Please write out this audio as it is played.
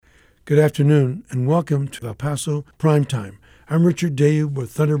Good afternoon, and welcome to El Paso Prime Time. I'm Richard Dayoub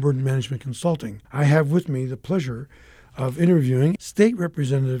with Thunderbird Management Consulting. I have with me the pleasure of interviewing State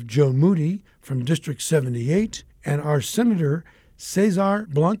Representative Joe Moody from District 78 and our Senator Cesar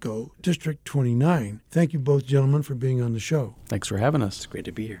Blanco, District 29. Thank you both, gentlemen, for being on the show. Thanks for having us. It's great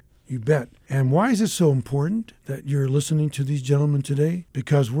to be here. You bet. And why is it so important that you're listening to these gentlemen today?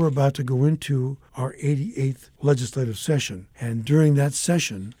 Because we're about to go into our 88th legislative session. And during that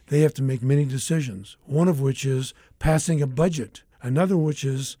session, they have to make many decisions, one of which is passing a budget. Another which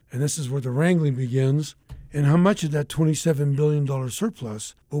is, and this is where the wrangling begins, and how much of that $27 billion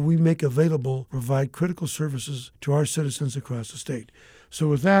surplus will we make available to provide critical services to our citizens across the state? So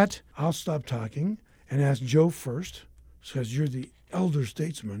with that, I'll stop talking and ask Joe first, because you're the elder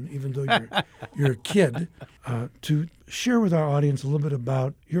statesman, even though you're a kid, to share with our audience a little bit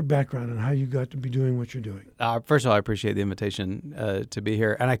about your background and how you got to be doing what you're doing. First of all, I appreciate the invitation to be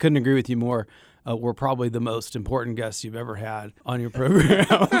here, and I couldn't agree with you more. We're probably the most important guests you've ever had on your program.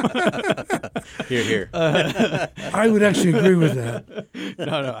 Hear, hear. I would actually agree with that.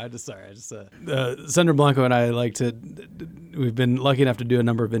 Senator Blanco and I we've been lucky enough to do a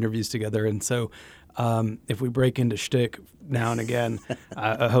number of interviews together, and so if we break into shtick now and again,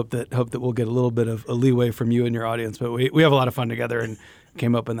 I hope that we'll get a little bit of a leeway from you and your audience. But we have a lot of fun together and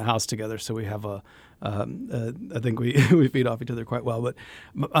came up in the House together, so we have I think we feed off each other quite well.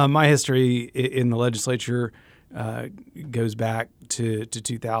 But my history in the legislature goes back to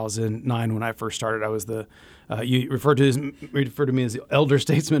 2009 when I first started. I was you refer to me as the elder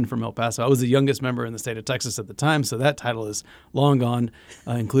statesman from El Paso. I was the youngest member in the state of Texas at the time, so that title is long gone,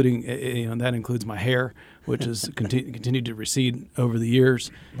 including that includes my hair, which has continued to recede over the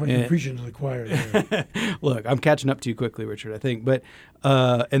years. Well, you're preaching to the choir there. Look, I'm catching up to you quickly, Richard, I think. But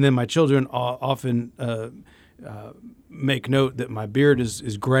and then my children often make note that my beard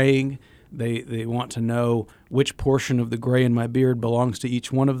is graying. They want to know which portion of the gray in my beard belongs to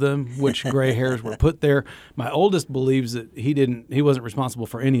each one of them, which gray hairs were put there. My oldest believes that he wasn't responsible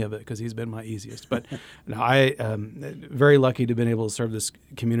for any of it because he's been my easiest. But no, I am very lucky to have been able to serve this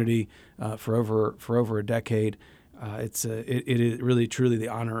community for over a decade. It is really truly the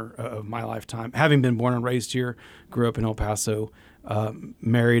honor of my lifetime. Having been born and raised here, grew up in El Paso,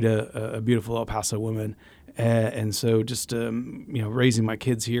 married a beautiful El Paso woman. And so just, raising my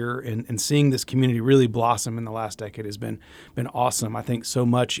kids here and seeing this community really blossom in the last decade has been awesome. I think so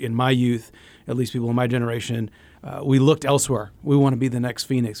much in my youth, at least people in my generation, we looked elsewhere. We want to be the next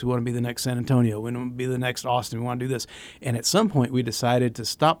Phoenix. We want to be the next San Antonio. We want to be the next Austin. We want to do this. And at some point we decided to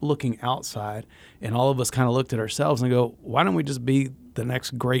stop looking outside, and all of us kind of looked at ourselves and go, why don't we just be the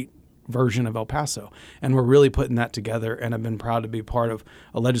next great version of El Paso? And we're really putting that together, and I've been proud to be part of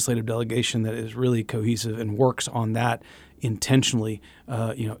a legislative delegation that is really cohesive and works on that intentionally,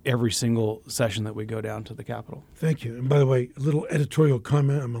 every single session that we go down to the Capitol. Thank you. And by the way, a little editorial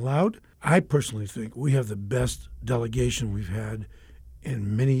comment I'm allowed. I personally think we have the best delegation we've had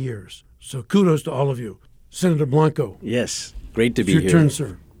in many years. So kudos to all of you. Senator Blanco. Yes, great to be here. here. Your turn,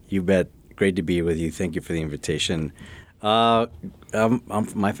 sir. You bet. Great to be with you. Thank you for the invitation. My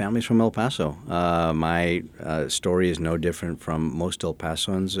family's from El Paso. My story is no different from most El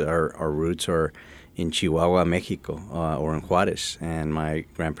Pasoans. Our roots are in Chihuahua, Mexico, or in Juarez. And my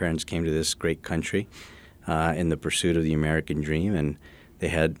grandparents came to this great country in the pursuit of the American dream. And they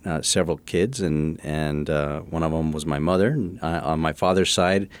had several kids, and one of them was my mother. And, on my father's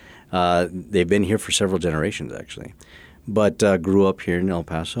side, they've been here for several generations, actually. But grew up here in El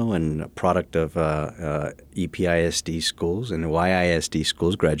Paso, and a product of EPISD schools and YISD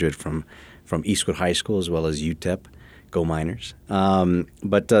schools, graduated from Eastwood High School as well as UTEP, Go Miners.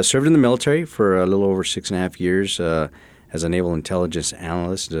 But served in the military for a little over 6.5 years as a naval intelligence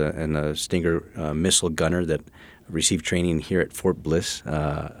analyst and a Stinger missile gunner that received training here at Fort Bliss,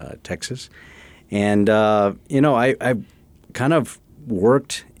 Texas. And, I kind of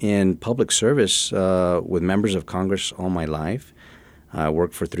worked in public service with members of Congress all my life. I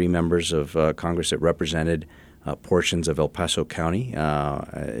worked for 3 members of Congress that represented portions of El Paso County.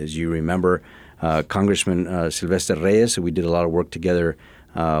 As you remember, Congressman Sylvester Reyes, we did a lot of work together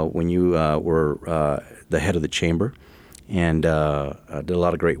when you were the head of the chamber, and did a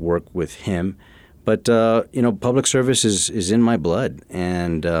lot of great work with him. But public service is in my blood,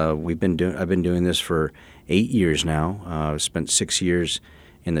 and I've been doing this for 8 years now. I've spent 6 years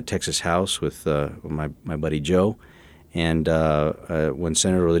in the Texas House with my buddy Joe, and when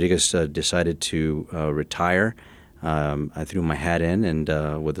Senator Rodriguez decided to retire, I threw my hat in,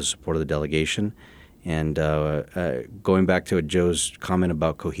 and with the support of the delegation. And going back to Joe's comment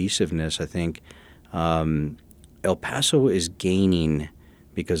about cohesiveness, I think El Paso is gaining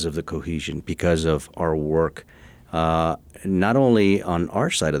because of the cohesion, because of our work, not only on our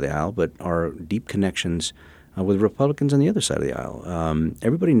side of the aisle, but our deep connections with Republicans on the other side of the aisle.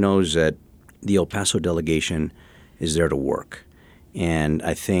 Everybody knows that the El Paso delegation is there to work. And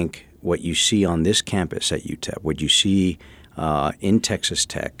I think what you see on this campus at UTEP, what you see in Texas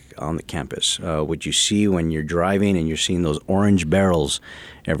Tech on the campus, what you see when you're driving and you're seeing those orange barrels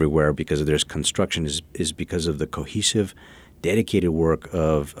everywhere because there's construction is because of the cohesive, dedicated work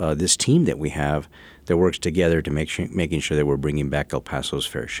of this team that we have that works together to making sure that we're bringing back El Paso's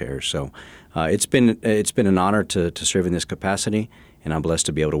fair share. So it's been an honor to serve in this capacity, and I'm blessed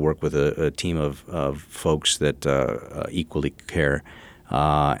to be able to work with a team of folks that equally care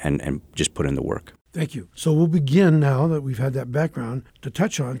and just put in the work. Thank you. So we'll begin now that we've had that background to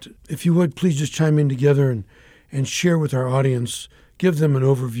touch on. If you would, please just chime in together and share with our audience, give them an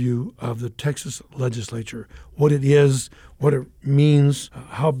overview of the Texas legislature, what it is, what it means,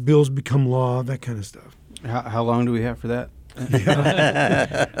 how bills become law, that kind of stuff. How long do we have for that?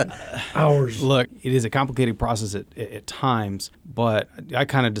 Hours. Look, it is a complicated process at times, but I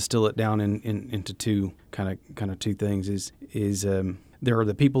kind of distill it down into two kind of two things. There are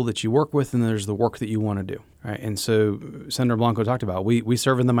the people that you work with, and there's the work that you want to do. Right? And so Senator Blanco talked about we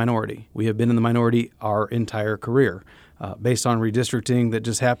serve in the minority. We have been in the minority our entire career. Based on redistricting that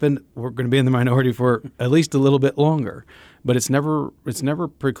just happened, we're going to be in the minority for at least a little bit longer. But it's never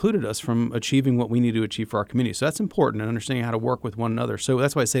precluded us from achieving what we need to achieve for our community. So that's important, and understanding how to work with one another. So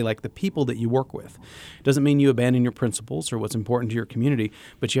that's why I say, like, the people that you work with. It doesn't mean you abandon your principles or what's important to your community,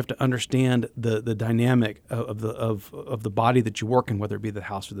 but you have to understand the dynamic of the body that you work in, whether it be the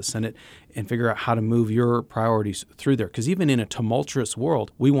House or the Senate, and figure out how to move your priorities through there. Because even in a tumultuous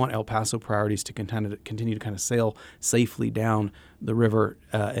world, we want El Paso priorities to continue to kind of sail safely down the river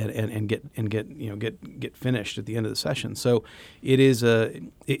and get finished at the end of the session. So it is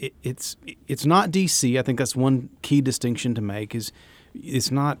it's not DC. I think that's one key distinction to make.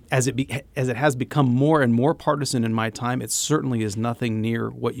 It's not as it has become more and more partisan in my time. It certainly is nothing near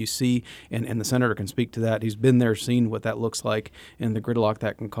what you see, and the senator can speak to that. He's been there, seen what that looks like, and the gridlock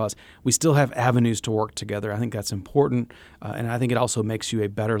that can cause. We still have avenues to work together. I think that's important, and I think it also makes you a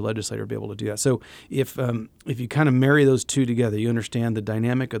better legislator to be able to do that. So if you kind of marry those two together, you understand the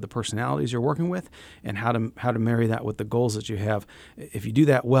dynamic of the personalities you're working with, and how to marry that with the goals that you have. If you do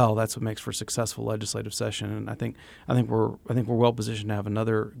that well, that's what makes for a successful legislative session. And I think we're well positioned to have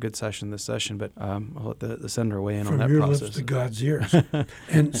another good session this session, but I'll let the senator weigh in on that process. From your lips to God's ears.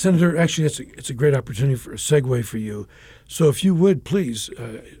 And Senator, actually, it's a great opportunity for a segue for you. So if you would, please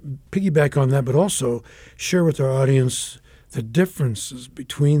piggyback on that, but also share with our audience the differences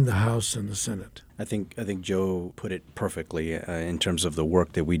between the House and the Senate. I think Joe put it perfectly in terms of the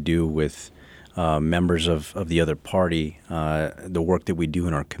work that we do with members of the other party, the work that we do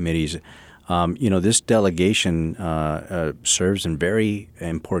in our committees. This delegation serves in very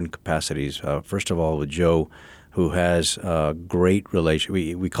important capacities. First of all, with Joe, who has a great relation.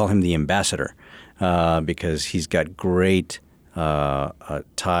 We call him the ambassador because he's got great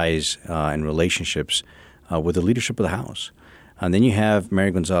ties and relationships with the leadership of the House. And then you have Mary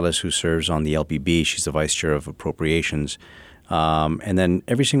Gonzalez, who serves on the LPB. She's the vice chair of appropriations. And then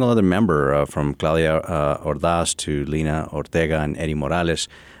every single other member, from Claudia Ordaz to Lina Ortega and Eddie Morales,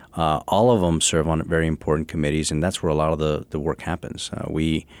 all of them serve on very important committees, and that's where a lot of the work happens.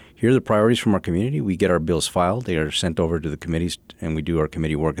 We hear the priorities from our community. We get our bills filed. They are sent over to the committees, and we do our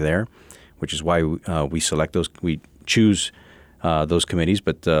committee work there, which is why we select those. We choose those committees,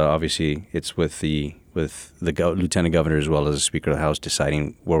 but obviously it's with the lieutenant governor as well as the Speaker of the House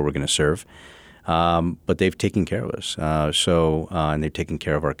deciding where we're going to serve. But they've taken care of us, and they've taken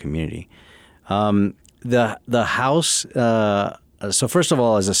care of our community. The House. So first of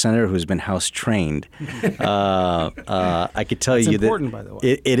all, as a senator who's been House trained, I could tell you important, that by the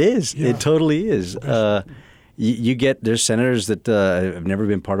way. It is. Yeah. It totally is. There's senators that have never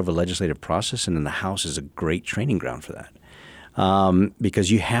been part of a legislative process, and then the House is a great training ground for that. Because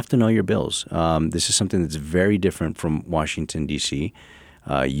you have to know your bills. This is something that's very different from Washington, D.C.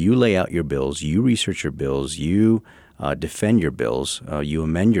 You lay out your bills, you research your bills, you defend your bills, you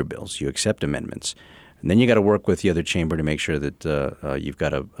amend your bills, you accept amendments. And then you got to work with the other chamber to make sure that you've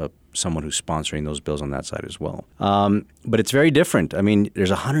got someone who's sponsoring those bills on that side as well. But it's very different. I mean,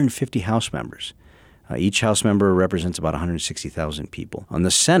 there's 150 House members. Each House member represents about 160,000 people. On the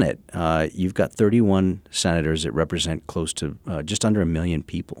Senate, you've got 31 senators that represent close to just under 1 million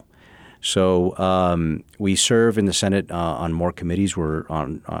people. So we serve in the Senate on more committees.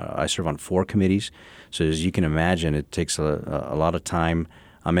 I serve on 4 committees. So as you can imagine, it takes a lot of time.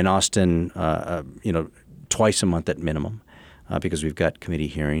 I'm in Austin, twice a month at minimum. because we've got committee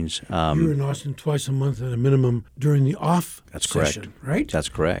hearings. You're in Austin twice a month at a minimum during the off session, right? That's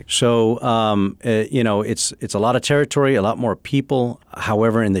correct. So, it's a lot of territory, a lot more people.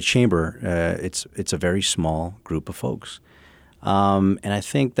 However, in the chamber, it's a very small group of folks. And I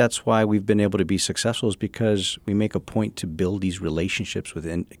think that's why we've been able to be successful, is because we make a point to build these relationships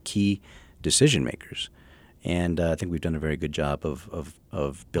within key decision makers. And I think we've done a very good job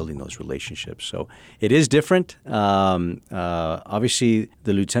of building those relationships. So it is different. Obviously,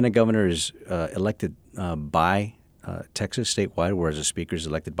 the lieutenant governor is elected by Texas statewide, whereas the speaker is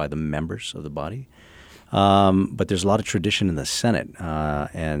elected by the members of the body. But there's a lot of tradition in the Senate,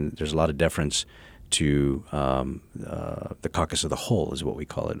 and there's a lot of deference to the caucus of the whole, is what we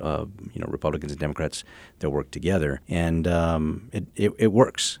call it. Republicans and Democrats that work together, and it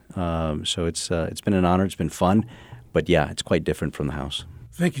works. So it's been an honor. It's been fun, but yeah, it's quite different from the House.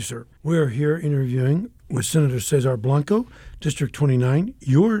 Thank you, sir. We are here interviewing with Senator Cesar Blanco, District 29,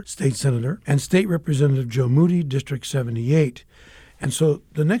 your state senator, and State Representative Joe Moody, District 78. And so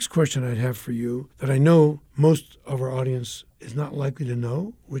the next question I'd have for you, that I know most of our audience is not likely to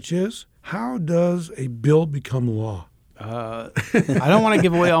know, which is, how does a bill become law? I don't want to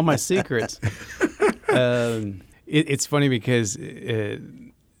give away all my secrets. It's funny because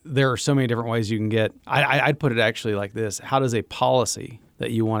there are so many different ways you can get. I'd put it actually like this: how does a policy that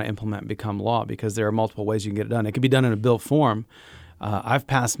you want to implement become law? Because there are multiple ways you can get it done. It can be done in a bill form. I've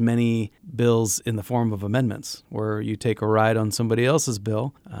passed many bills in the form of amendments, where you take a ride on somebody else's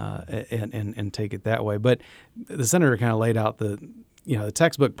bill and take it that way. But the senator kind of laid out the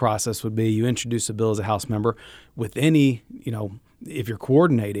textbook process would be: you introduce a bill as a House member with any, if you're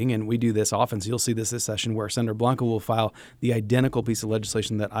coordinating, and we do this often, so you'll see this session where Senator Blanco will file the identical piece of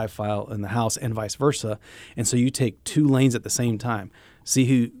legislation that I file in the House and vice versa. And so you take two lanes at the same time.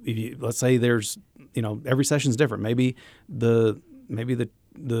 See let's say there's, every session's different. Maybe the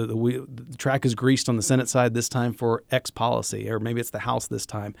track is greased on the Senate side this time for X policy, or maybe it's the House this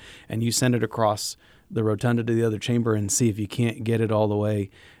time, and you send it across the rotunda to the other chamber and see if you can't get it all the way.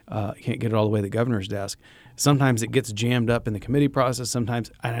 To the governor's desk. Sometimes it gets jammed up in the committee process. Sometimes,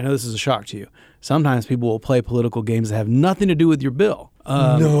 and I know this is a shock to you, sometimes people will play political games that have nothing to do with your bill.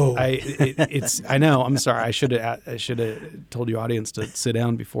 No, I know. I'm sorry. I should have told your audience to sit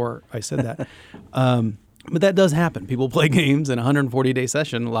down before I said that. But that does happen. People play games in a 140-day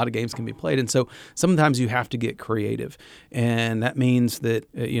session. A lot of games can be played. And so sometimes you have to get creative. And that means that,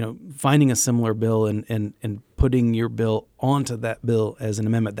 finding a similar bill and putting your bill onto that bill as an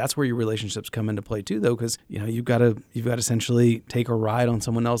amendment, that's where your relationships come into play too, though, because, you've got to essentially take a ride on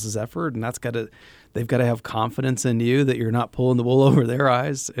someone else's effort, and they've got to have confidence in you that you're not pulling the wool over their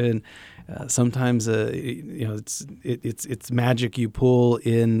eyes. And sometimes, it's magic you pull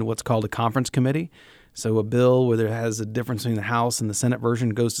in what's called a conference committee. So a bill where there has a difference between the House and the Senate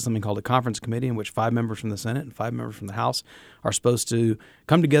version goes to something called a conference committee, in which 5 members from the Senate and 5 members from the House are supposed to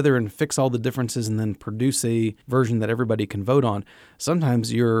come together and fix all the differences and then produce a version that everybody can vote on.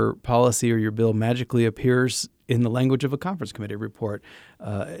 Sometimes your policy or your bill magically appears in the language of a conference committee report,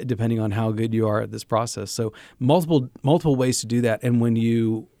 depending on how good you are at this process. So multiple ways to do that. And when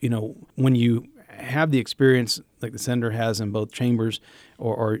you have the experience like the senator has in both chambers,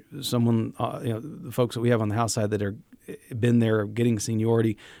 or someone, the folks that we have on the House side that are been there getting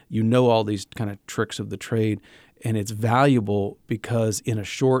seniority, all these kind of tricks of the trade. And it's valuable because in a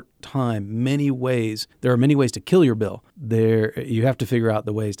short time, there are many ways to kill your bill. You have to figure out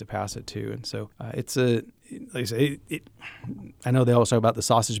the ways to pass it too. And so like I say, I know they always talk about the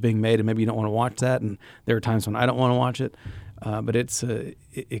sausage being made, and maybe you don't want to watch that. And there are times when I don't want to watch it. But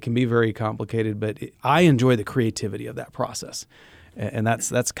it can be very complicated. But I enjoy the creativity of that process, and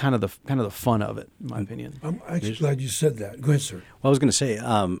that's kind of the fun of it, in my opinion. I'm actually glad you said that. Go ahead, sir. Well, I was going to say,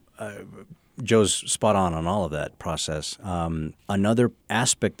 Joe's spot on all of that process. Another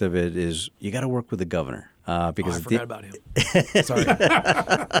aspect of it is you got to work with the governor. Because I forgot about him. Sorry.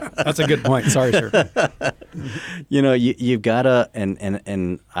 That's a good point. Sorry, sir. You've got to,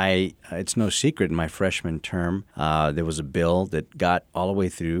 and it's no secret, in my freshman term, there was a bill that got all the way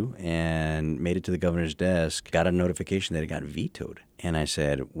through and made it to the governor's desk, got a notification that it got vetoed. And I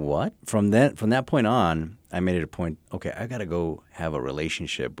said, what? From that point on, I made it a point, okay, I got to go have a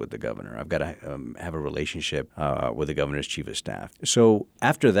relationship with the governor. I've got to have a relationship with the governor's chief of staff. So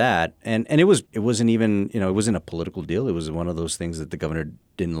after that, and it wasn't even, it wasn't a political deal. It was one of those things that the governor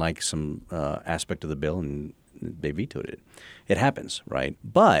didn't like some aspect of the bill, and they vetoed it. It happens, right?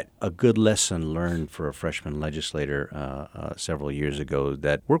 But a good lesson learned for a freshman legislator several years ago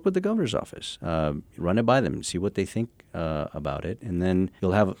that work with the governor's office, run it by them, see what they think about it, and then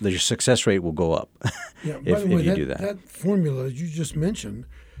your success rate will go up Yeah, if by the way, you do that. That formula you just mentioned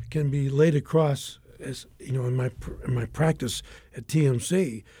can be laid across. As you know, in my practice at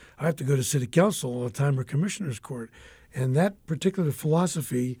TMC, I have to go to city council all the time or commissioner's court, and that particular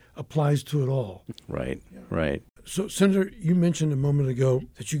philosophy applies to it all. Right, right. So, Senator, you mentioned a moment ago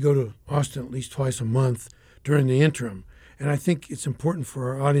that you go to Austin at least twice a month during the interim. And I think it's important for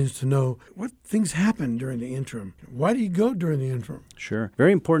our audience to know what things happen during the interim. Why do you go during the interim? Sure.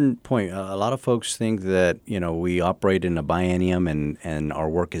 Very important point. A lot of folks think that, we operate in a biennium and our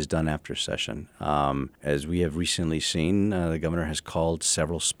work is done after session. As we have recently seen, the governor has called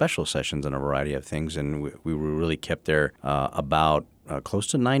several special sessions on a variety of things, and we were really kept there about close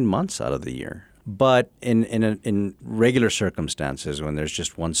to 9 months out of the year. But in regular circumstances, when there's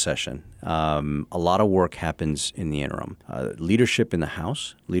just one session, a lot of work happens in the interim. Leadership in the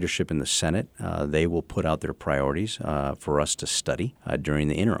House, leadership in the Senate, they will put out their priorities for us to study during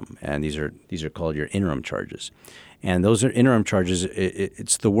the interim, and these are called your interim charges. And those are interim charges.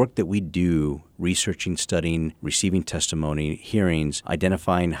 It's the work that we do, researching, studying, receiving testimony, hearings,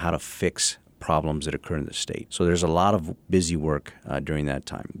 identifying how to fix problems that occur in the state. So there's a lot of busy work during that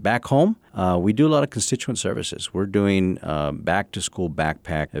time. Back home, we do a lot of constituent services. We're doing back-to-school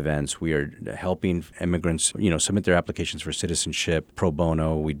backpack events. We are helping immigrants, submit their applications for citizenship pro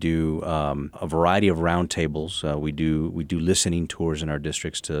bono. We do a variety of roundtables. We do listening tours in our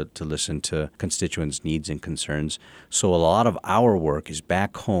districts to listen to constituents' needs and concerns. So a lot of our work is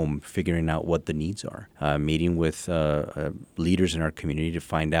back home, figuring out what the needs are, meeting with leaders in our community to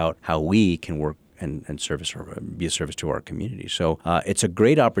find out how we can work and service or be a service to our community. So it's a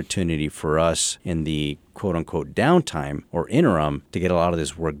great opportunity for us in the quote-unquote downtime or interim to get a lot of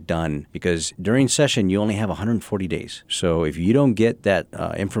this work done, because during session you only have 140 days. So if you don't get that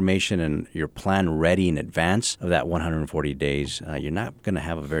information and your plan ready in advance of that 140 days, you're not going to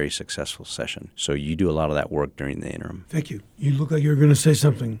have a very successful session. So you do a lot of that work during the interim. Thank you. You look like you were going to say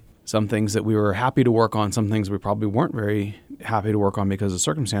something. Some things that we were happy to work on, some things we probably weren't very happy to work on because of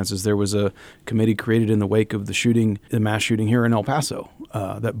circumstances. There was a committee created in the wake of the mass shooting here in El Paso,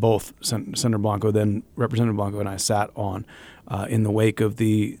 that both Senator Blanco, then Representative Blanco, and I sat on in the wake of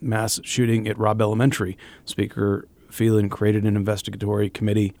the mass shooting at Robb Elementary. Speaker Phelan created an investigatory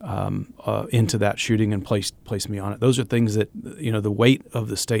committee into that shooting and placed me on it. Those are things that, the weight of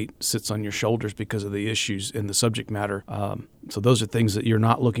the state sits on your shoulders because of the issues in the subject matter. So those are things that you're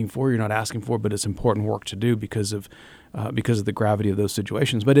not looking for, you're not asking for, but it's important work to do because of the gravity of those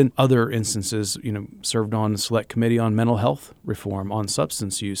situations. But in other instances, served on the Select Committee on Mental Health Reform, on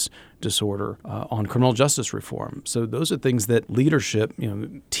substance use disorder, on criminal justice reform. So those are things that leadership,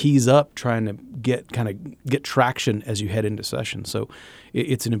 tees up, trying to get traction as you head into session. So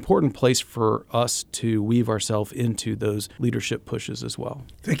it's an important place for us to weave ourselves into those leadership pushes as well.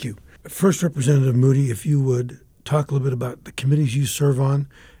 Thank you. First, Representative Moody, if you would talk a little bit about the committees you serve on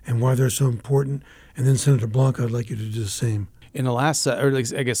and why they're so important. And then Senator Blanco, I'd like you to do the same. In the last, or I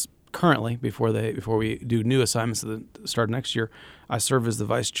guess currently, before we do new assignments at the start of next year, I serve as the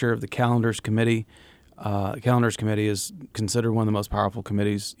vice chair of the Calendars Committee. The Calendars Committee is considered one of the most powerful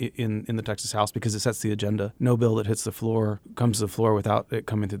committees in the Texas House because it sets the agenda. No bill that hits the floor comes to the floor without it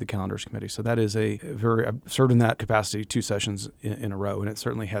coming through the Calendars Committee. So that is I've served in that capacity 2 sessions in a row, and it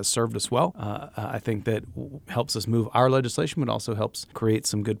certainly has served us well. I think that helps us move our legislation, but also helps create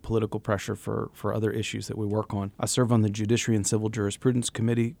some good political pressure for other issues that we work on. I serve on the Judiciary and Civil Jurisprudence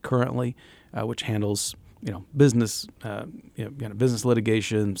Committee currently, which handles business, business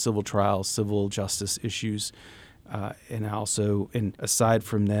litigation, civil trials, civil justice issues. And I also, aside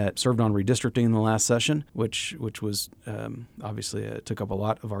from that, served on redistricting in the last session, which was obviously took up a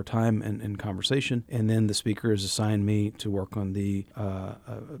lot of our time and conversation. And then the speaker has assigned me to work on the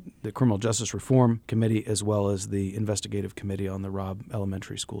Criminal Justice Reform Committee as well as the investigative committee on the Robb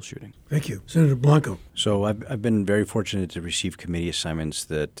Elementary School shooting. Thank you. Senator Blanco. So I've been very fortunate to receive committee assignments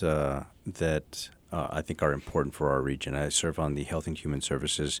that I think are important for our region. I serve on the Health and Human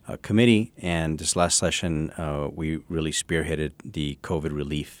Services Committee, and this last session we really spearheaded the COVID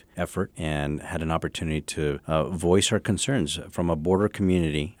relief effort and had an opportunity to voice our concerns from a border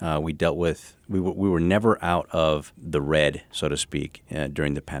community. We were never out of the red, so to speak,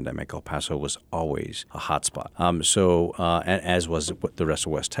 during the pandemic. El Paso was always a hotspot. As was the rest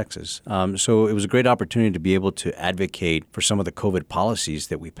of West Texas. So it was a great opportunity to be able to advocate for some of the COVID policies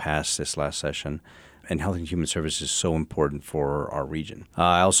that we passed this last session. and Health and Human Services is so important for our region.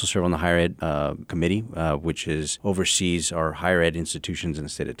 I also serve on the Higher Ed Committee, which oversees our higher ed institutions in the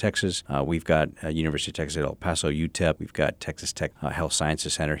state of Texas. We've got University of Texas at El Paso, UTEP. We've got Texas Tech Health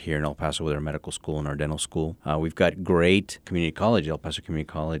Sciences Center here in El Paso with our medical school and our dental school. We've got great community college, El Paso Community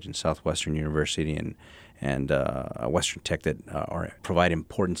College and Southwestern University and Western Tech that provide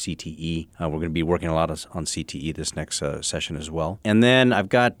important CTE. We're going to be working a lot on CTE this next session as well. And then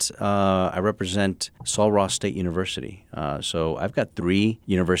I represent Sul Ross State University. So I've got 3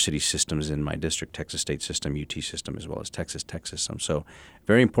 university systems in my district: Texas State System, UT System, as well as Texas Tech System. So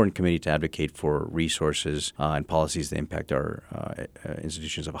very important committee to advocate for resources and policies that impact our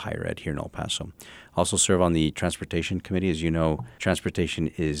institutions of higher ed here in El Paso. Also serve on the Transportation Committee. As you know, transportation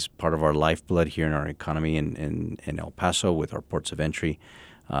is part of our lifeblood here in our economy in El Paso with our ports of entry.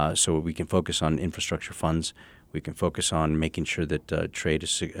 So we can focus on infrastructure funds. We can focus on making sure that trade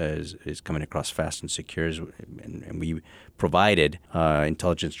is coming across fast and secure. And we provided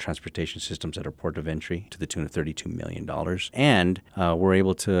intelligence transportation systems at our port of entry to the tune of $32 million. And we're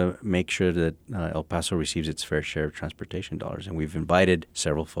able to make sure that El Paso receives its fair share of transportation dollars. And we've invited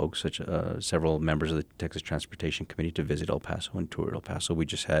several folks, several members of the Texas Transportation Committee, to visit El Paso and tour El Paso. We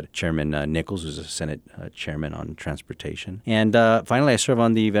just had Chairman Nichols, who's a Senate chairman on transportation. And finally, I serve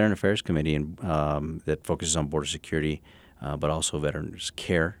on the Veteran Affairs Committee that focuses on border security, but also veterans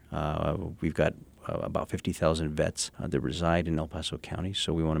care. We've got about 50,000 vets that reside in El Paso County,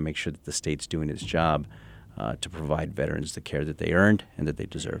 so we want to make sure that the state's doing its job to provide veterans the care that they earned and that they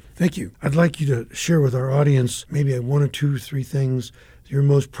deserve. Thank you. I'd like you to share with our audience maybe 1 or 2 or 3 things you're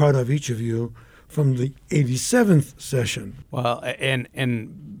most proud of, each of you, from the 87th session. Well,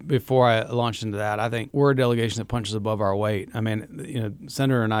 and before I launch into that, I think we're a delegation that punches above our weight. I mean,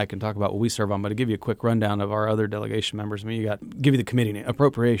 Senator and I can talk about what we serve on, but to give you a quick rundown of our other delegation members, give you the committee name: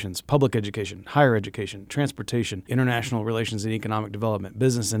 appropriations, public education, higher education, transportation, international relations and economic development,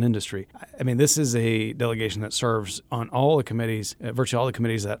 business and industry. I mean, this is a delegation that serves on all the committees, virtually all the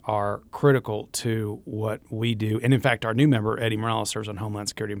committees that are critical to what we do. And in fact, our new member, Eddie Morales, serves on Homeland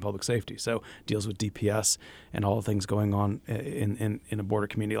Security and Public Safety, so deals with DPS and all the things going on in a border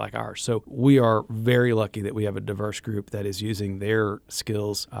community like ours. So we are very lucky that we have a diverse group that is using their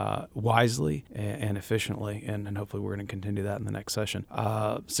skills wisely and efficiently, and hopefully we're going to continue that in the next session.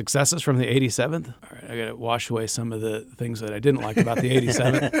 Successes from the 87th. All right, I got to wash away some of the things that I didn't like about the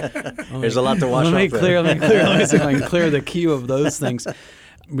 87th. There's a lot to wash off. Let me see if I can clear the queue of those things.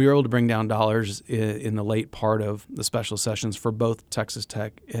 We were able to bring down dollars in the late part of the special sessions for both Texas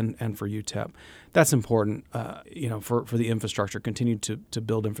Tech and for UTEP. That's important, for the infrastructure, continue to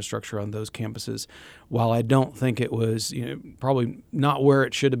build infrastructure on those campuses. While I don't think it was, probably not where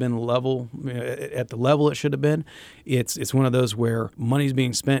it should have been at the level it should have been, it's one of those where money's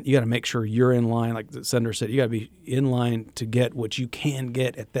being spent. You got to make sure you're in line. Like the senator said, you got to be in line to get what you can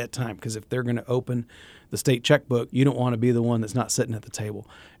get at that time, because if they're going to open the state checkbook, you don't want to be the one that's not sitting at the table.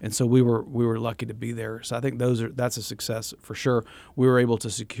 And so we were lucky to be there. So I think that's a success for sure. We were able to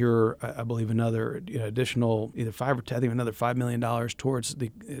secure, I believe, another additional either another $5 million towards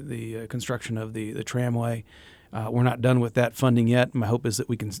the construction of the tramway. We're not done with that funding yet. My hope is that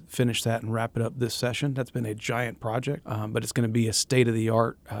we can finish that and wrap it up this session. That's been a giant project, but it's going to be a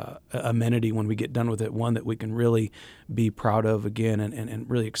state-of-the-art amenity when we get done with it, one that we can really be proud of again and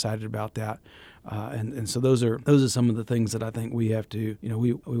really excited about that. And so those are some of the things that I think we have to,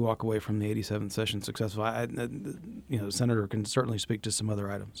 we walk away from the 87th session successful. The senator can certainly speak to some other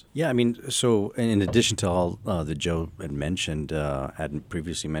items. Yeah, I mean, so in addition to all that Joe had mentioned, had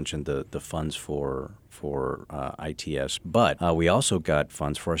previously mentioned the funds for ITS, but we also got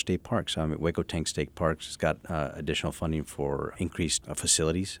funds for our state parks. Waco Tank State Parks has got additional funding for increased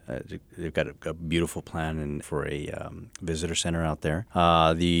facilities. They've got a beautiful plan for a visitor center out there.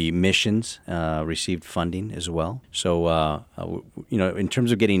 The missions received funding as well. So, in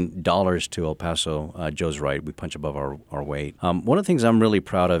terms of getting dollars to El Paso, Joe's right. We punch above our weight. One of the things I'm really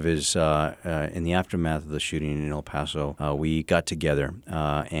proud of is in the aftermath of the shooting in El Paso, we got together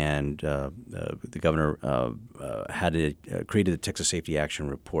and the governor created the Texas Safety Action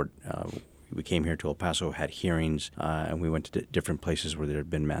Report. We came here to El Paso, had hearings, and we went to different places where there had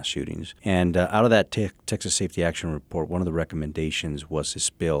been mass shootings. And out of that Texas Safety Action Report, one of the recommendations was this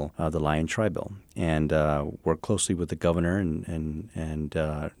bill, the Lion Tri Bill. and worked closely with the governor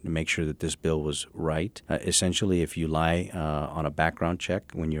and make sure that this bill was right. Essentially, if you lie on a background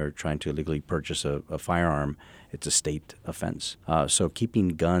check when you're trying to illegally purchase a firearm, it's a state offense. So keeping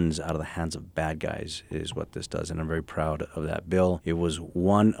guns out of the hands of bad guys is what this does, and I'm very proud of that bill. It was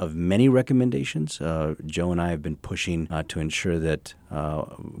one of many recommendations. Joe and I have been pushing to ensure that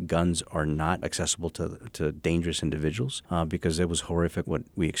guns are not accessible to dangerous individuals because it was horrific what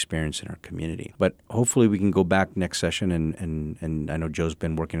we experienced in our community. But hopefully we can go back next session, and I know Joe's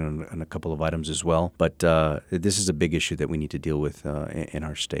been working on a couple of items as well, but this is a big issue that we need to deal with in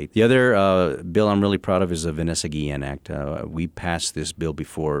our state. The other bill I'm really proud of is the Vanessa Guillen Act. We passed this bill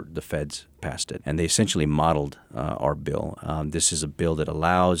before the feds passed it, and they essentially modeled our bill. This is a bill that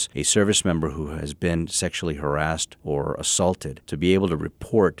allows a service member who has been sexually harassed or assaulted to be able to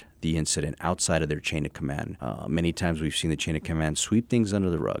report the incident outside of their chain of command. Many times we've seen the chain of command sweep things under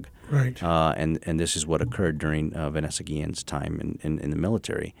the rug. Right. And this is what occurred during Vanessa Guillen's time in the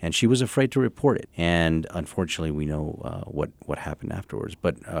military. And she was afraid to report it. And unfortunately, we know what happened afterwards.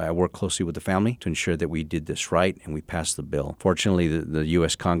 But I worked closely with the family to ensure that we did this right, and we passed the bill. Fortunately, the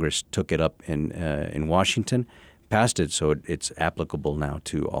U.S. Congress took it up in Washington, passed it, so it's applicable now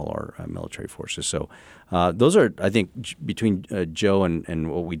to all our military forces. So those are, I think, between Joe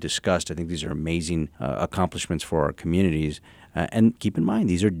and what we discussed, I think these are amazing accomplishments for our communities. And keep in mind,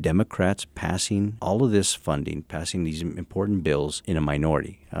 these are Democrats passing all of this funding, passing these important bills in a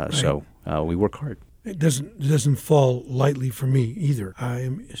minority. Right. So we work hard. It doesn't fall lightly for me either. I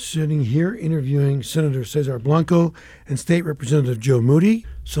am sitting here interviewing Senator Cesar Blanco and State Representative Joe Moody.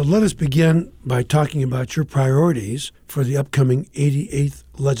 So let us begin by talking about your priorities for the upcoming 88th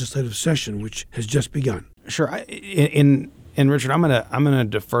legislative session, which has just begun. Sure. And Richard, I'm gonna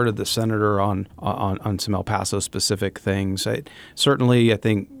defer to the senator on some El Paso specific things. Certainly, I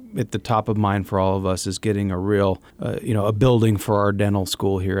think at the top of mind for all of us is getting a real, a building for our dental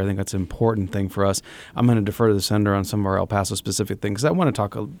school here. I think that's an important thing for us. I'm going to defer to the senator on some of our El Paso specific things. I want to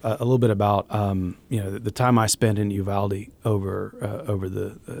talk a little bit about, the time I spent in Uvalde over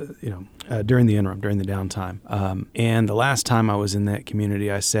the, during the interim, during the downtime. And the last time I was in that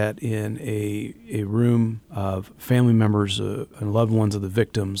community, I sat in a room of family members and loved ones of the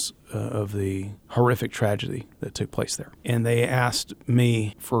victims of the horrific tragedy that took place there. And they asked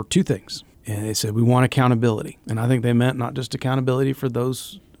me for two things. And they said, we want accountability. And I think they meant not just accountability for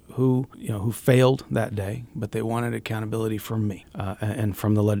those who failed that day, but they wanted accountability from me and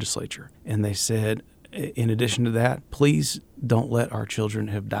from the legislature. And they said, in addition to that, please don't let our children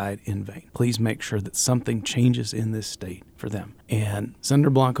have died in vain. Please make sure that something changes in this state for them. And Senator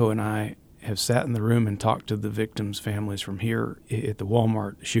Blanco and I have sat in the room and talked to the victims' families from here at the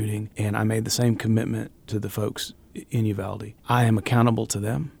Walmart shooting, and I made the same commitment to the folks in Uvalde. I am accountable to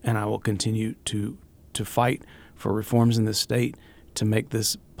them, and I will continue to fight for reforms in this state to make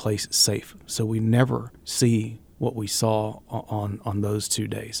this place safe so we never see what we saw on those 2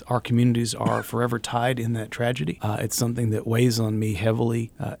 days. Our communities are forever tied in that tragedy. It's something that weighs on me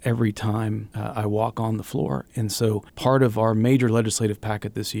heavily every time I walk on the floor. And so part of our major legislative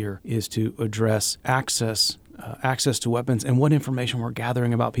packet this year is to address access to weapons and what information we're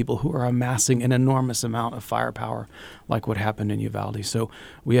gathering about people who are amassing an enormous amount of firepower like what happened in Uvalde. So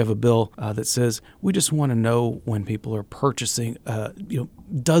we have a bill that says we just want to know when people are purchasing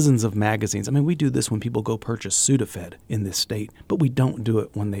dozens of magazines. I mean, we do this when people go purchase Sudafed in this state, but we don't do it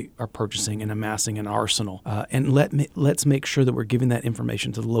when they are purchasing and amassing an arsenal. And let's make sure that we're giving that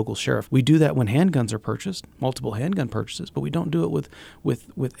information to the local sheriff. We do that when handguns are purchased, multiple handgun purchases, but we don't do it with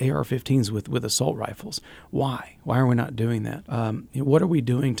AR-15s, with assault rifles. Why? Why are we not doing that? What are we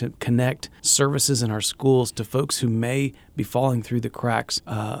doing to connect services in our schools to folks who may be falling through the cracks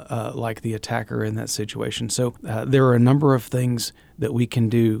like the attacker in that situation? So there are a number of things that we can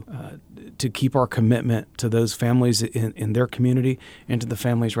do to keep our commitment to those families in their community and to the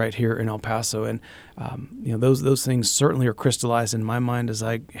families right here in El Paso. And those things certainly are crystallized in my mind as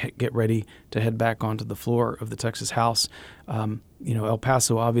I get ready to head back onto the floor of the Texas House. El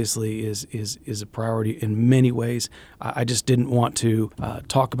Paso obviously is a priority in many ways. I just didn't want to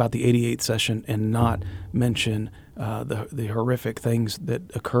talk about the 88th session and not mention the horrific things that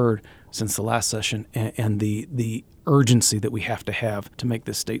occurred since the last session and the urgency that we have to make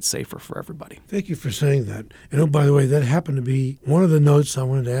this state safer for everybody. Thank you for saying that. And by the way, that happened to be one of the notes I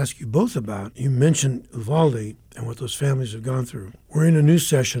wanted to ask you both about. You mentioned Uvalde and what those families have gone through. We're in a new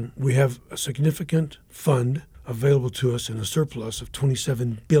session. We have a significant fund available to us in a surplus of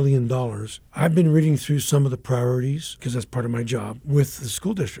 $27 billion. I've been reading through some of the priorities, because that's part of my job, with the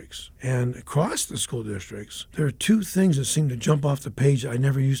school districts. And across the school districts, there are two things that seem to jump off the page I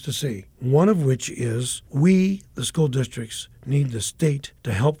never used to see. One of which is we, the school districts, need the state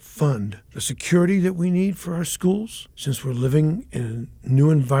to help fund the security that we need for our schools, since we're living in a new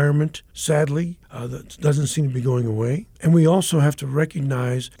environment, sadly, that doesn't seem to be going away. And we also have to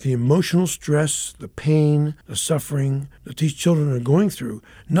recognize the emotional stress, the pain, the suffering that these children are going through,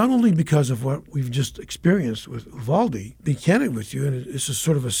 not only because of what we've just experienced with Uvalde. Be candid with you, and it's a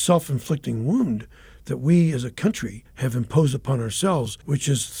sort of a self-inflicting wound that we as a country have imposed upon ourselves, which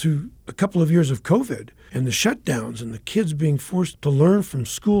is through a couple of years of COVID and the shutdowns and the kids being forced to learn from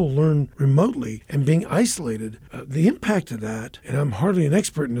school, learn remotely, and being isolated. The impact of that, and I'm hardly an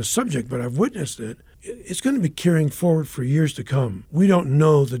expert in this subject, but I've witnessed it, it's going to be carrying forward for years to come. We don't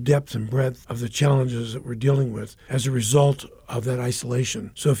know the depth and breadth of the challenges that we're dealing with as a result of that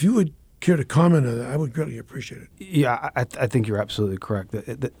isolation. So if you would care to comment on that, I would greatly appreciate it. Yeah, I think you're absolutely correct.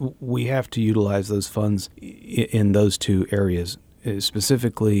 That we have to utilize those funds in those two areas.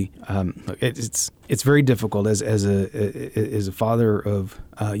 Specifically, it's very difficult as a father of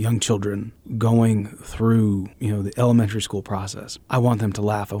young children going through the elementary school process. I want them to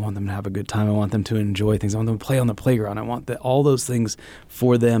laugh. I want them to have a good time. I want them to enjoy things. I want them to play on the playground. I want all those things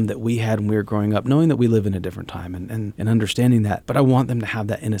for them that we had when we were growing up, knowing that we live in a different time and understanding that. But I want them to have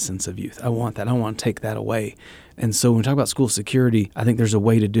that innocence of youth. I want that. I don't want to take that away. And so when we talk about school security, I think there's a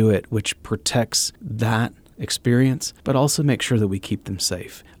way to do it which protects that experience, but also make sure that we keep them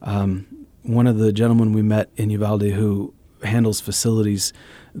safe. One of the gentlemen we met in Uvalde who handles facilities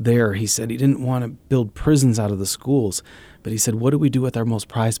there, he said he didn't want to build prisons out of the schools, but he said, what do we do with our most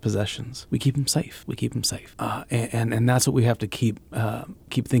prized possessions? We keep them safe. We keep them safe. And that's what we have to keep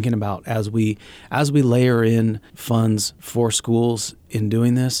thinking about as we layer in funds for schools in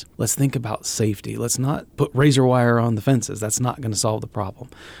doing this. Let's think about safety. Let's not put razor wire on the fences. That's not going to solve the problem.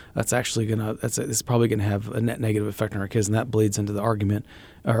 That's actually it's probably going to have a net negative effect on our kids, and that bleeds into the argument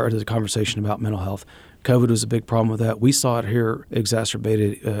or the conversation about mental health. COVID was a big problem with that. We saw it here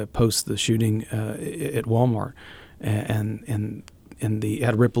exacerbated post the shooting at Walmart, and it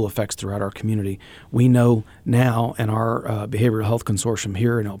had ripple effects throughout our community. We know now, and our behavioral health consortium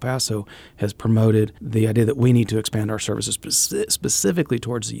here in El Paso has promoted the idea that we need to expand our services specifically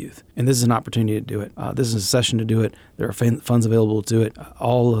towards the youth. And this is an opportunity to do it. This is a session to do it. There are funds available to do it.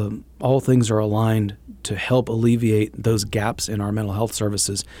 All things are aligned to help alleviate those gaps in our mental health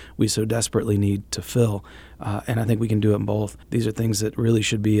services we so desperately need to fill. And I think we can do it in both. These are things that really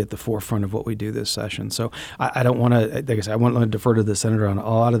should be at the forefront of what we do this session. So I don't want to, like I said, I want to defer to the senator on a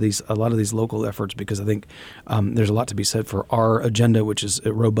lot of these local efforts, because I think there's a lot to be said for our agenda, which is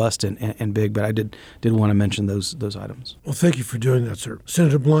robust and big. But I did want to mention those items. Well, thank you for doing that, sir.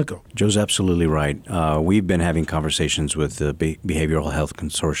 Senator Blanco. Joe's absolutely right. We've been having conversations with the Behavioral Health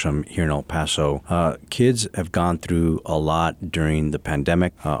Consortium here in El Paso. Kids have gone through a lot during the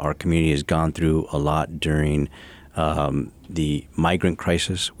pandemic. Our community has gone through a lot during the migrant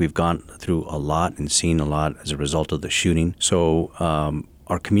crisis. We've gone through a lot and seen a lot as a result of the shooting. So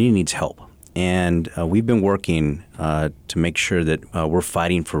our community needs help. And we've been working to make sure that we're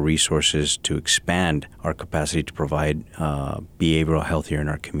fighting for resources to expand our capacity to provide behavioral health here in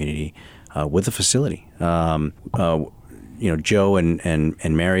our community with a facility. Joe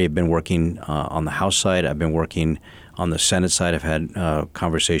and Mary have been working on the House side. I've been working on the Senate side. I've had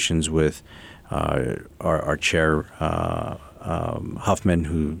conversations with our chair, Huffman,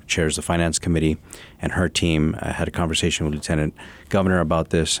 who chairs the Finance Committee, and her team. I had a conversation with Lieutenant Governor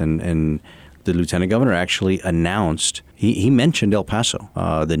about this, and the Lieutenant Governor actually announced, he mentioned El Paso,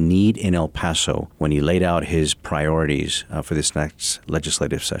 the need in El Paso when he laid out his priorities for this next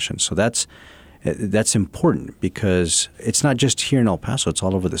legislative session. So that's important, because it's not just here in El Paso, it's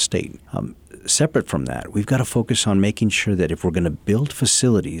all over the state. Separate from that, we've got to focus on making sure that if we're going to build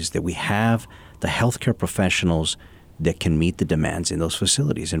facilities, that we have the healthcare professionals that can meet the demands in those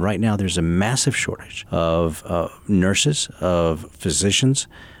facilities. And right now there's a massive shortage of nurses, of physicians,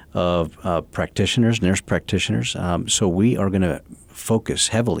 of nurse practitioners. So we are going to focus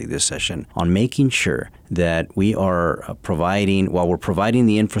heavily this session on making sure that we are providing, while we're providing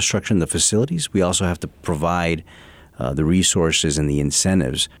the infrastructure and the facilities, we also have to provide the resources and the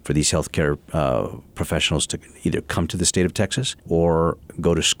incentives for these healthcare professionals to either come to the state of Texas or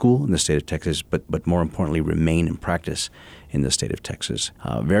go to school in the state of Texas, but more importantly, remain in practice in the state of Texas.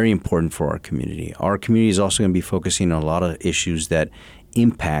 Very important for our community. Our community is also going to be focusing on a lot of issues that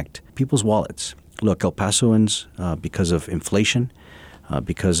impact people's wallets. Look, El Pasoans, because of inflation,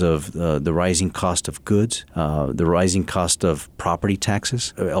 because of the rising cost of goods, the rising cost of property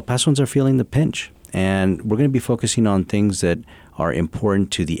taxes. El Pasoans are feeling the pinch. And we're going to be focusing on things that are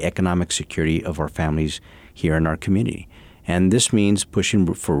important to the economic security of our families here in our community. And this means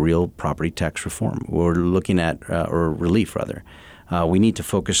pushing for real property tax reform. We're looking at, or relief rather. We need to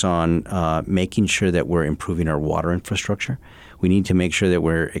focus on making sure that we're improving our water infrastructure. We need to make sure that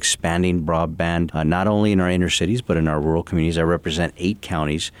we're expanding broadband, not only in our inner cities, but in our rural communities. I represent 8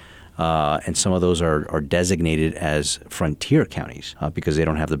 counties, and some of those are designated as frontier counties because they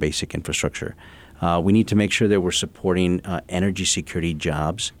don't have the basic infrastructure. We need to make sure that we're supporting energy security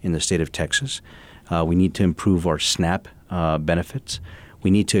jobs in the state of Texas. We need to improve our SNAP benefits. We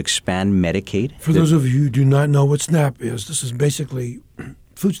need to expand Medicaid. For those of you who do not know what SNAP is, this is basically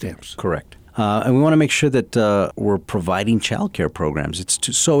food stamps. Correct. And we want to make sure that we're providing child care programs.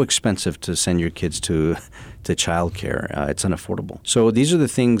 It's so expensive to send your kids to child care. It's unaffordable. So these are the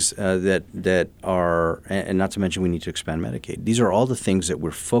things that are, and not to mention we need to expand Medicaid. These are all the things that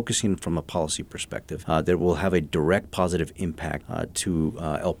we're focusing from a policy perspective that will have a direct positive impact to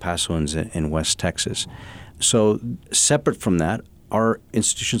El Pasoans in West Texas. So separate from that, our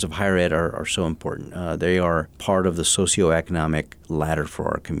institutions of higher ed are so important. They are part of the socioeconomic ladder for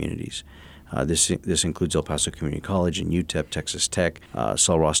our communities. This includes El Paso Community College and UTEP, Texas Tech,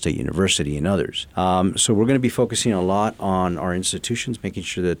 Sul Ross State University, and others. So we're going to be focusing a lot on our institutions, making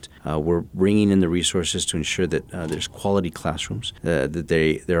sure that we're bringing in the resources to ensure that there's quality classrooms, that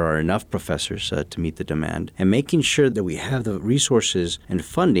there are enough professors to meet the demand, and making sure that we have the resources and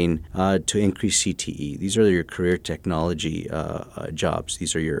funding to increase CTE. These are your career technology jobs.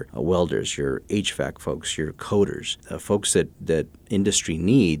 These are your welders, your HVAC folks, your coders, folks that industry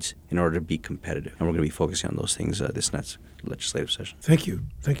needs in order to be competitive. And we're going to be focusing on those things this next legislative session. Thank you.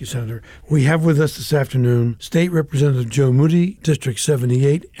 Thank you, Senator. We have with us this afternoon State Representative Joe Moody, District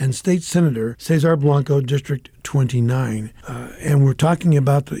 78, and State Senator Cesar Blanco, District 29. And we're talking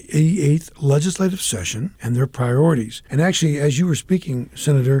about the 88th legislative session and their priorities. And actually, as you were speaking,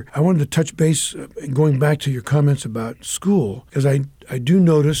 Senator, I wanted to touch base, going back to your comments about school, because I do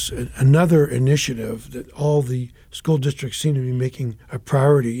notice another initiative that all the school districts seem to be making a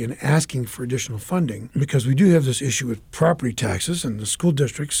priority in asking for additional funding, because we do have this issue with property taxes, and the school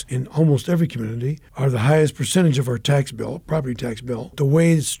districts in almost every community are the highest percentage of our tax bill, property tax bill. The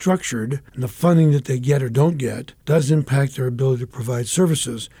way it's structured and the funding that they get or don't get does impact their ability to provide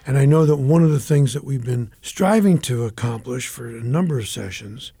services. And I know that one of the things that we've been striving to accomplish for a number of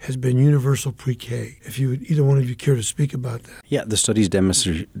sessions has been universal pre-K. If you would, either one of you care to speak about that. Yeah, the studies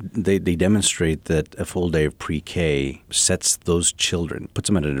demonstrate that a full day of pre-K sets those children, puts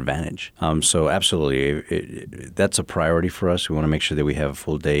them at an advantage. So absolutely, that's a priority for us. We want to make sure that we have a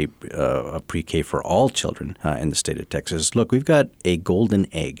full day of pre-K for all children in the state of Texas. Look, we've got a golden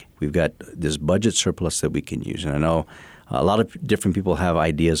egg. We've got this budget surplus that we can use. And I know a lot of different people have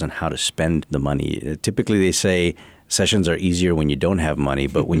ideas on how to spend the money. Typically, they say sessions are easier when you don't have money,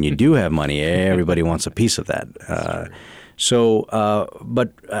 but when you do have money, everybody wants a piece of that.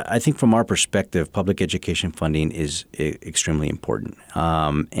 But I think from our perspective, public education funding is extremely important.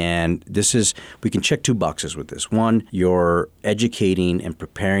 And we can check 2 boxes with this. One, you're educating and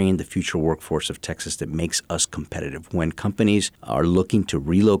preparing the future workforce of Texas that makes us competitive. When companies are looking to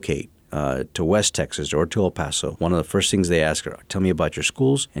relocate to West Texas or to El Paso, one of the first things they ask are, tell me about your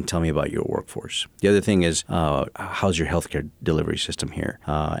schools and tell me about your workforce. The other thing is, how's your healthcare delivery system here?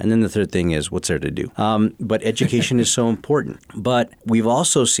 And then the third thing is, what's there to do? But education is so important. But we've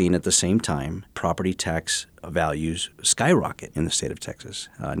also seen at the same time property tax values skyrocket in the state of Texas,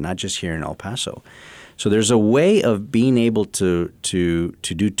 not just here in El Paso. So there's a way of being able to do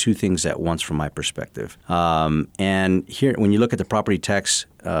 2 things at once from my perspective. And here, when you look at the property tax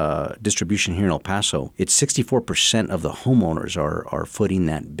distribution here in El Paso, it's 64% of the homeowners are footing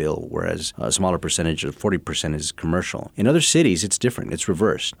that bill, whereas a smaller percentage of 40% is commercial. In other cities, it's different. It's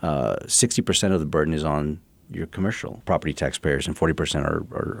reversed. 60% of the burden is on your commercial property taxpayers and 40%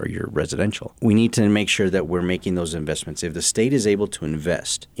 are your residential. We need to make sure that we're making those investments. If the state is able to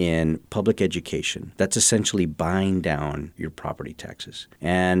invest in public education, that's essentially buying down your property taxes.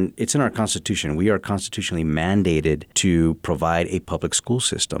 And it's in our Constitution. We are constitutionally mandated to provide a public school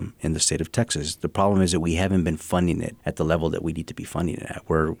system in the state of Texas. The problem is that we haven't been funding it at the level that we need to be funding it at.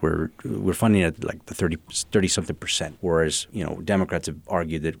 We're funding it at like the 30-something percent, whereas Democrats have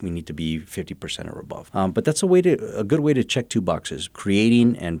argued that we need to be 50% or above. But that's a good way to check 2 boxes: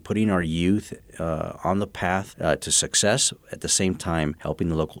 creating and putting our youth on the path to success, at the same time helping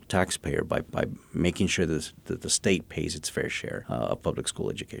the local taxpayer by making sure that the state pays its fair share of public school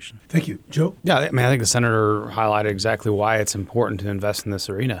education. Thank you. Joe? Yeah, I mean, I think the senator highlighted exactly why it's important to invest in this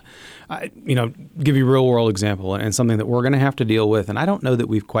arena. Give you a real world example and something that we're going to have to deal with, and I don't know that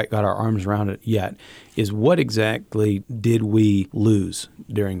we've quite got our arms around it yet, is what exactly did we lose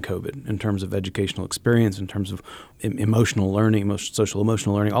during COVID in terms of educational experience, in terms of emotional learning, social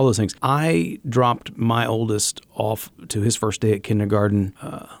emotional learning, all those things. I dropped my oldest off to his first day at kindergarten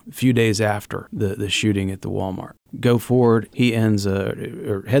a few days after the shooting at the Walmart. Go forward, he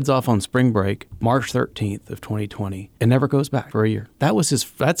heads off on spring break, March 13th of 2020, and never goes back for a year.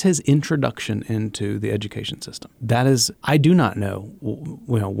 That's his introduction into the education system. I do not know,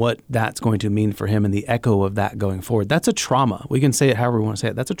 what that's going to mean for him and the echo of that going forward. That's a trauma. We can say it however we want to say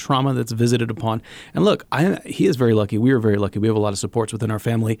it. That's a trauma that's visited upon. And look, he is very lucky. We are very lucky. We have a lot of supports within our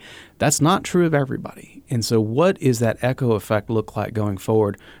family. That's not true of everybody. And so what is that echo effect look like going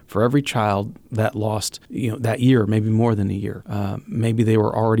forward for every child that lost, that year, maybe more than a year? Maybe they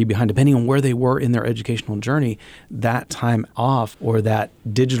were already behind, depending on where they were in their educational journey. That time off or that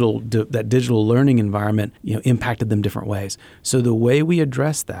digital learning environment, impacted them different ways. So the way we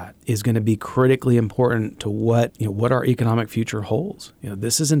address that is going to be critically important to what our economic future holds.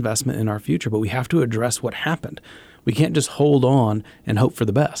 This is investment in our future, but we have to address what happened. We can't just hold on and hope for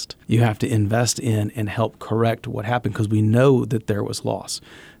the best. You have to invest in and help correct what happened because we know that there was loss.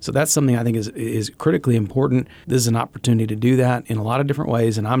 So that's something I think is critically important. This is an opportunity to do that in a lot of different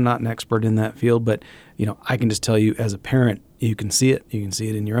ways, and I'm not an expert in that field, but I can just tell you as a parent, you can see it. You can see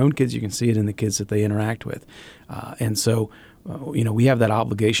it in your own kids. You can see it in the kids that they interact with. And so we have that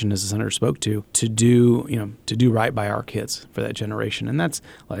obligation, as the senator spoke to do right by our kids for that generation. And that's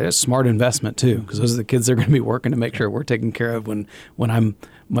a smart investment too, because those are the kids that are going to be working to make sure we're taken care of when I'm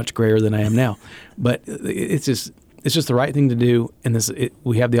much grayer than I am now. But it's just the right thing to do. And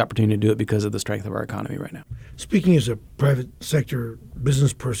we have the opportunity to do it because of the strength of our economy right now. Speaking as a private sector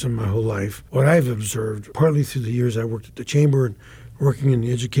business person my whole life, what I've observed, partly through the years I worked at the Chamber and working in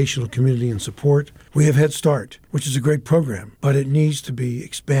the educational community and support, we have Head Start, which is a great program, but it needs to be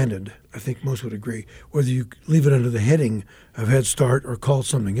expanded. I think most would agree. Whether you leave it under the heading of Head Start or call it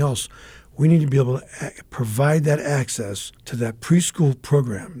something else, we need to be able to provide that access to that preschool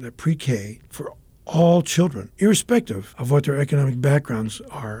program, that pre-K, for all children, irrespective of what their economic backgrounds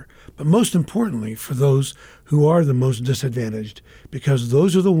are, but most importantly for those who are the most disadvantaged, because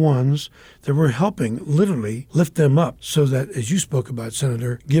those are the ones that we're helping literally lift them up so that, as you spoke about,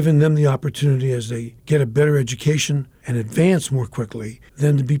 Senator, giving them the opportunity as they get a better education and advance more quickly,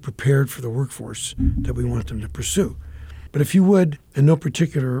 then to be prepared for the workforce that we want them to pursue. But if you would, in no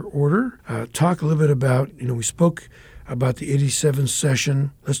particular order, talk a little bit about, we spoke about the 87th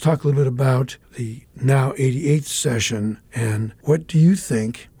session. Let's talk a little bit about the now 88th session. And what do you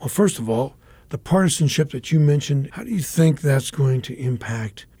think? Well, first of all, the partisanship that you mentioned, how do you think that's going to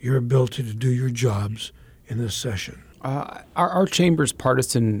impact your ability to do your jobs in this session? Our chamber's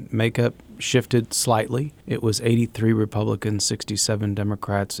partisan makeup shifted slightly. It was 83 Republicans, 67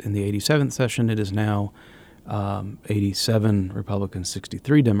 Democrats in the 87th session. It is now 87 Republicans,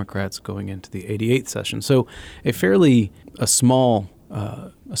 63 Democrats going into the 88th session. So a small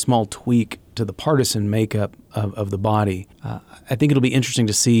tweak to the partisan makeup of the body. I think it'll be interesting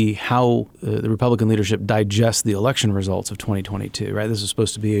to see how the Republican leadership digests the election results of 2022, right? This is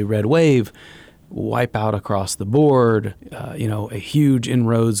supposed to be a red wave, wipe out across the board, a huge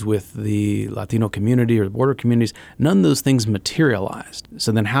inroads with the Latino community or the border communities. None of those things materialized.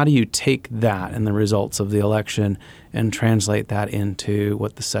 So then how do you take that and the results of the election and translate that into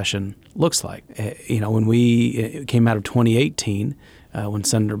what the session looks like? When we came out of 2018, when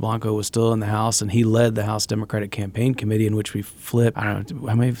Senator Blanco was still in the House, and he led the House Democratic Campaign Committee, in which we flipped, I don't know,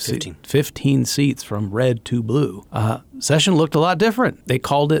 how many? 15 seats from red to blue. Session looked a lot different. They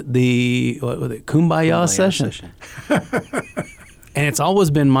called it the Kumbaya session. And it's always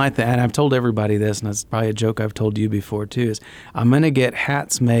been my thing, and I've told everybody this, and it's probably a joke I've told you before too, is I'm going to get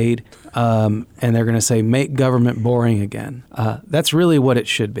hats made, and they're going to say, make government boring again. That's really what it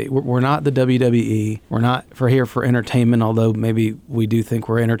should be. We're not the WWE. We're not here for entertainment, although maybe we do think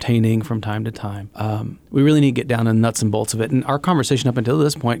we're entertaining from time to time. We really need to get down to the nuts and bolts of it. And our conversation up until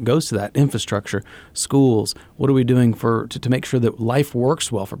this point goes to that: infrastructure, schools. What are we doing to make sure that life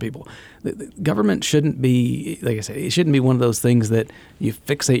works well for people? The government shouldn't be, like I said, it shouldn't be one of those things that you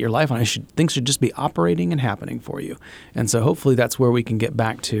fixate your life on. Things should just be operating and happening for you. And so hopefully that's where we can get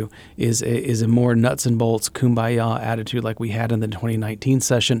back to is a more nuts and bolts kumbaya attitude like we had in the 2019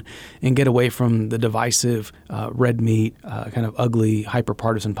 session, and get away from the divisive red meat, kind of ugly,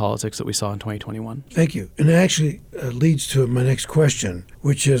 hyper-partisan politics that we saw in 2021. Thank you. And it actually leads to my next question,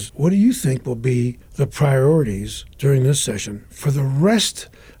 which is, what do you think will be the priorities during this session for the rest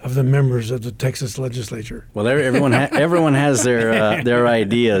of the members of the Texas legislature? Well, everyone has their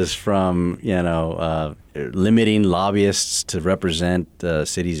ideas, from limiting lobbyists to represent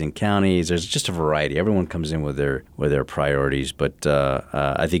cities and counties. There's just a variety. Everyone comes in with their priorities, but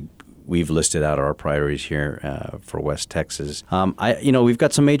I think we've listed out our priorities here for West Texas. We've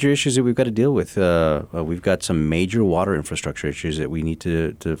got some major issues that we've got to deal with. We've got some major water infrastructure issues that we need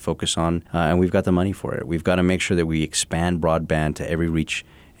to focus on, and we've got the money for it. We've got to make sure that we expand broadband to every reach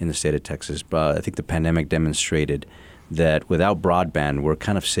in the state of Texas. I think the pandemic demonstrated that without broadband, we're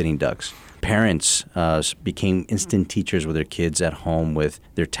kind of sitting ducks. Parents became instant teachers with their kids at home with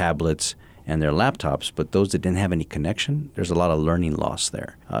their tablets and their laptops, but those that didn't have any connection, there's a lot of learning loss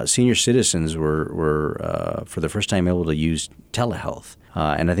there. Senior citizens were for the first time able to use telehealth,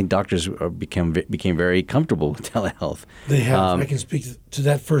 and I think doctors became very comfortable with telehealth. They have. I can speak to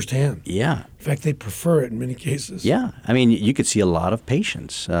that firsthand. Yeah. In fact, they prefer it in many cases. Yeah. I mean, you could see a lot of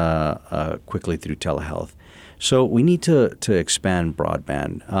patients quickly through telehealth. So we need to expand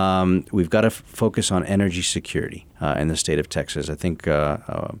broadband. We've got to focus on energy security in the state of Texas. I think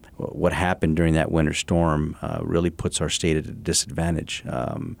what happened during that winter storm really puts our state at a disadvantage.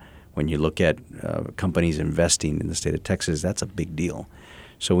 When you look at companies investing in the state of Texas, that's a big deal.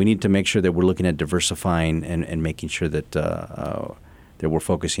 So we need to make sure that we're looking at diversifying and making sure that we're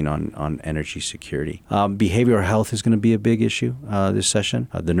focusing on energy security. Behavioral health is going to be a big issue this session.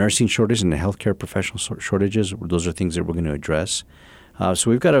 The nursing shortage and the healthcare professional shortages, those are things that we're going to address.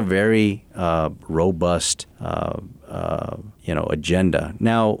 So we've got a very robust agenda.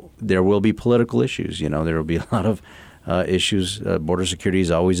 Now, there will be political issues. There will be a lot of issues. Border security is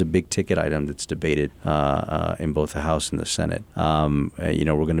always a big ticket item that's debated in both the House and the Senate.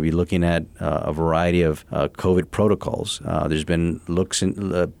 We're going to be looking at a variety of COVID protocols. There's been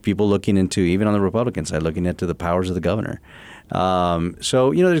people looking into, even on the Republican side, looking into the powers of the governor. There's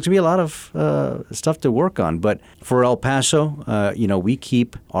going to be a lot of stuff to work on. But for El Paso, we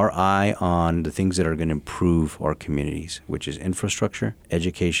keep our eye on the things that are going to improve our communities, which is infrastructure,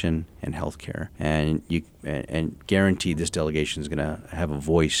 education, and healthcare. And guarantee this delegation is going to have a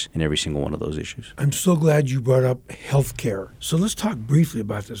voice in every single one of those issues. I'm so glad you brought up healthcare. So let's talk briefly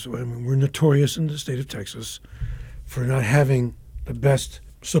about this. I mean, we're notorious in the state of Texas for not having the best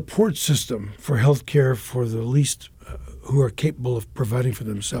support system for healthcare for the least who are capable of providing for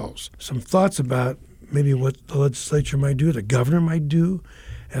themselves. Some thoughts about maybe what the legislature might do, the governor might do,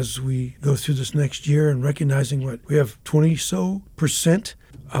 as we go through this next year, and recognizing what we have 20%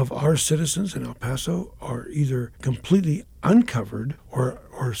 of our citizens in El Paso are either completely uncovered or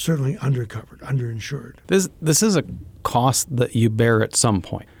certainly underinsured. This is a cost that you bear at some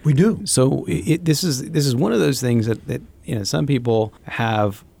point. We do. So this is one of those things that some people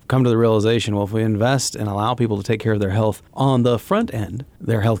have come to the realization, well, if we invest and allow people to take care of their health on the front end,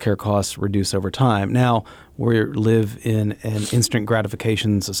 their healthcare costs reduce over time. Now, we live in an instant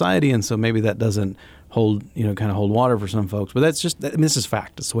gratification society, and so maybe that doesn't hold water for some folks. But this is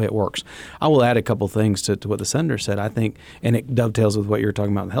fact. It's the way it works. I will add a couple things to what the senator said, I think, and it dovetails with what you're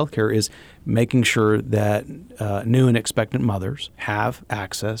talking about in healthcare, is making sure that new and expectant mothers have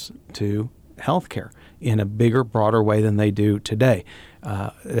access to healthcare in a bigger, broader way than they do today.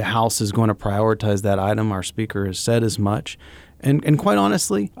 The House is going to prioritize that item. Our speaker has said as much. And quite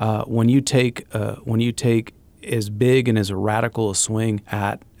honestly, when you take as big and as radical a swing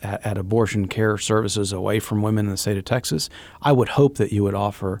at abortion care services away from women in the state of Texas, I would hope that you would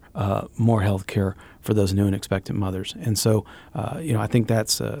offer more health care for those new and expectant mothers. And so, I think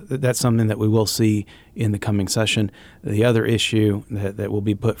that's something that we will see in the coming session. The other issue that will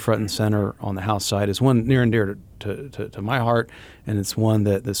be put front and center on the House side is one near and dear to my heart, and it's one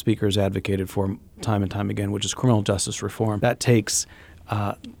that the speaker has advocated for time and time again, which is criminal justice reform. That takes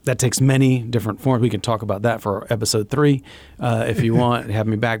many different forms. We can talk about that for episode 3 if you want, have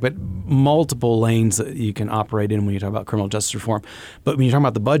me back. But multiple lanes that you can operate in when you talk about criminal justice reform. But when you talk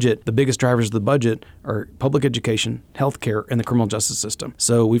about the budget, the biggest drivers of the budget are public education, healthcare, and the criminal justice system.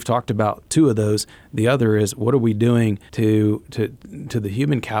 So we've talked about 2 of those. The other is, what are we doing to the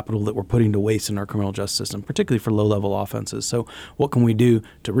human capital that we're putting to waste in our criminal justice system, particularly for low-level offenses? So what can we do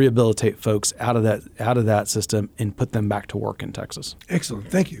to rehabilitate folks out of that system and put them back to work in Texas? Excellent.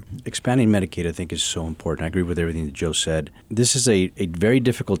 Thank you. Expanding Medicaid, I think, is so important. I agree with everything that Joe said. This is a very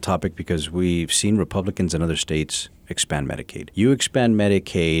difficult topic because we've seen Republicans in other states expand Medicaid. You expand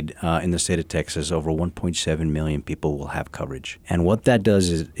Medicaid in the state of Texas, over 1.7 million people will have coverage. And what that does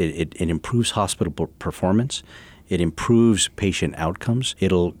is it improves hospital performance. It improves patient outcomes.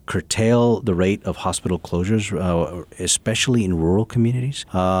 It'll curtail the rate of hospital closures, especially in rural communities.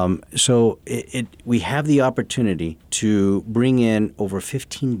 So we have the opportunity to bring in over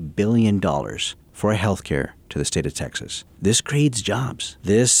 $15 billion for healthcare to the state of Texas. This creates jobs.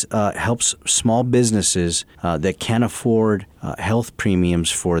 This helps small businesses that can't afford health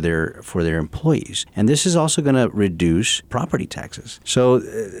premiums for their employees. And this is also going to reduce property taxes. So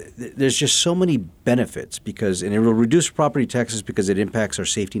there's just so many benefits and it will reduce property taxes because it impacts our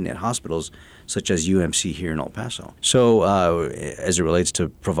safety net hospitals, such as UMC here in El Paso. So as it relates to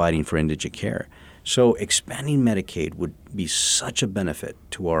providing for indigent care. So expanding Medicaid would be such a benefit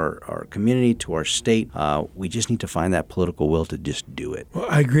to our community, to our state. We just need to find that political will to just do it. Well,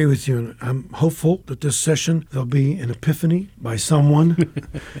 I agree with you. And I'm hopeful that this session, there'll be an epiphany by someone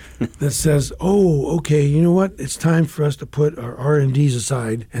that says, oh, okay, you know what? It's time for us to put our R&Ds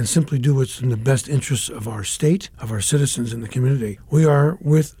aside and simply do what's in the best interests of our state, of our citizens in the community. We are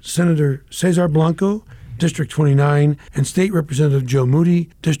with Senator Cesar Blanco, District 29, and State Representative Joe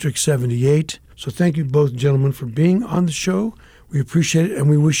Moody, District 78. So thank you both gentlemen for being on the show. We appreciate it, and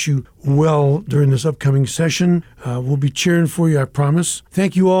we wish you well during this upcoming session. We'll be cheering for you, I promise.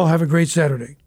 Thank you all. Have a great Saturday.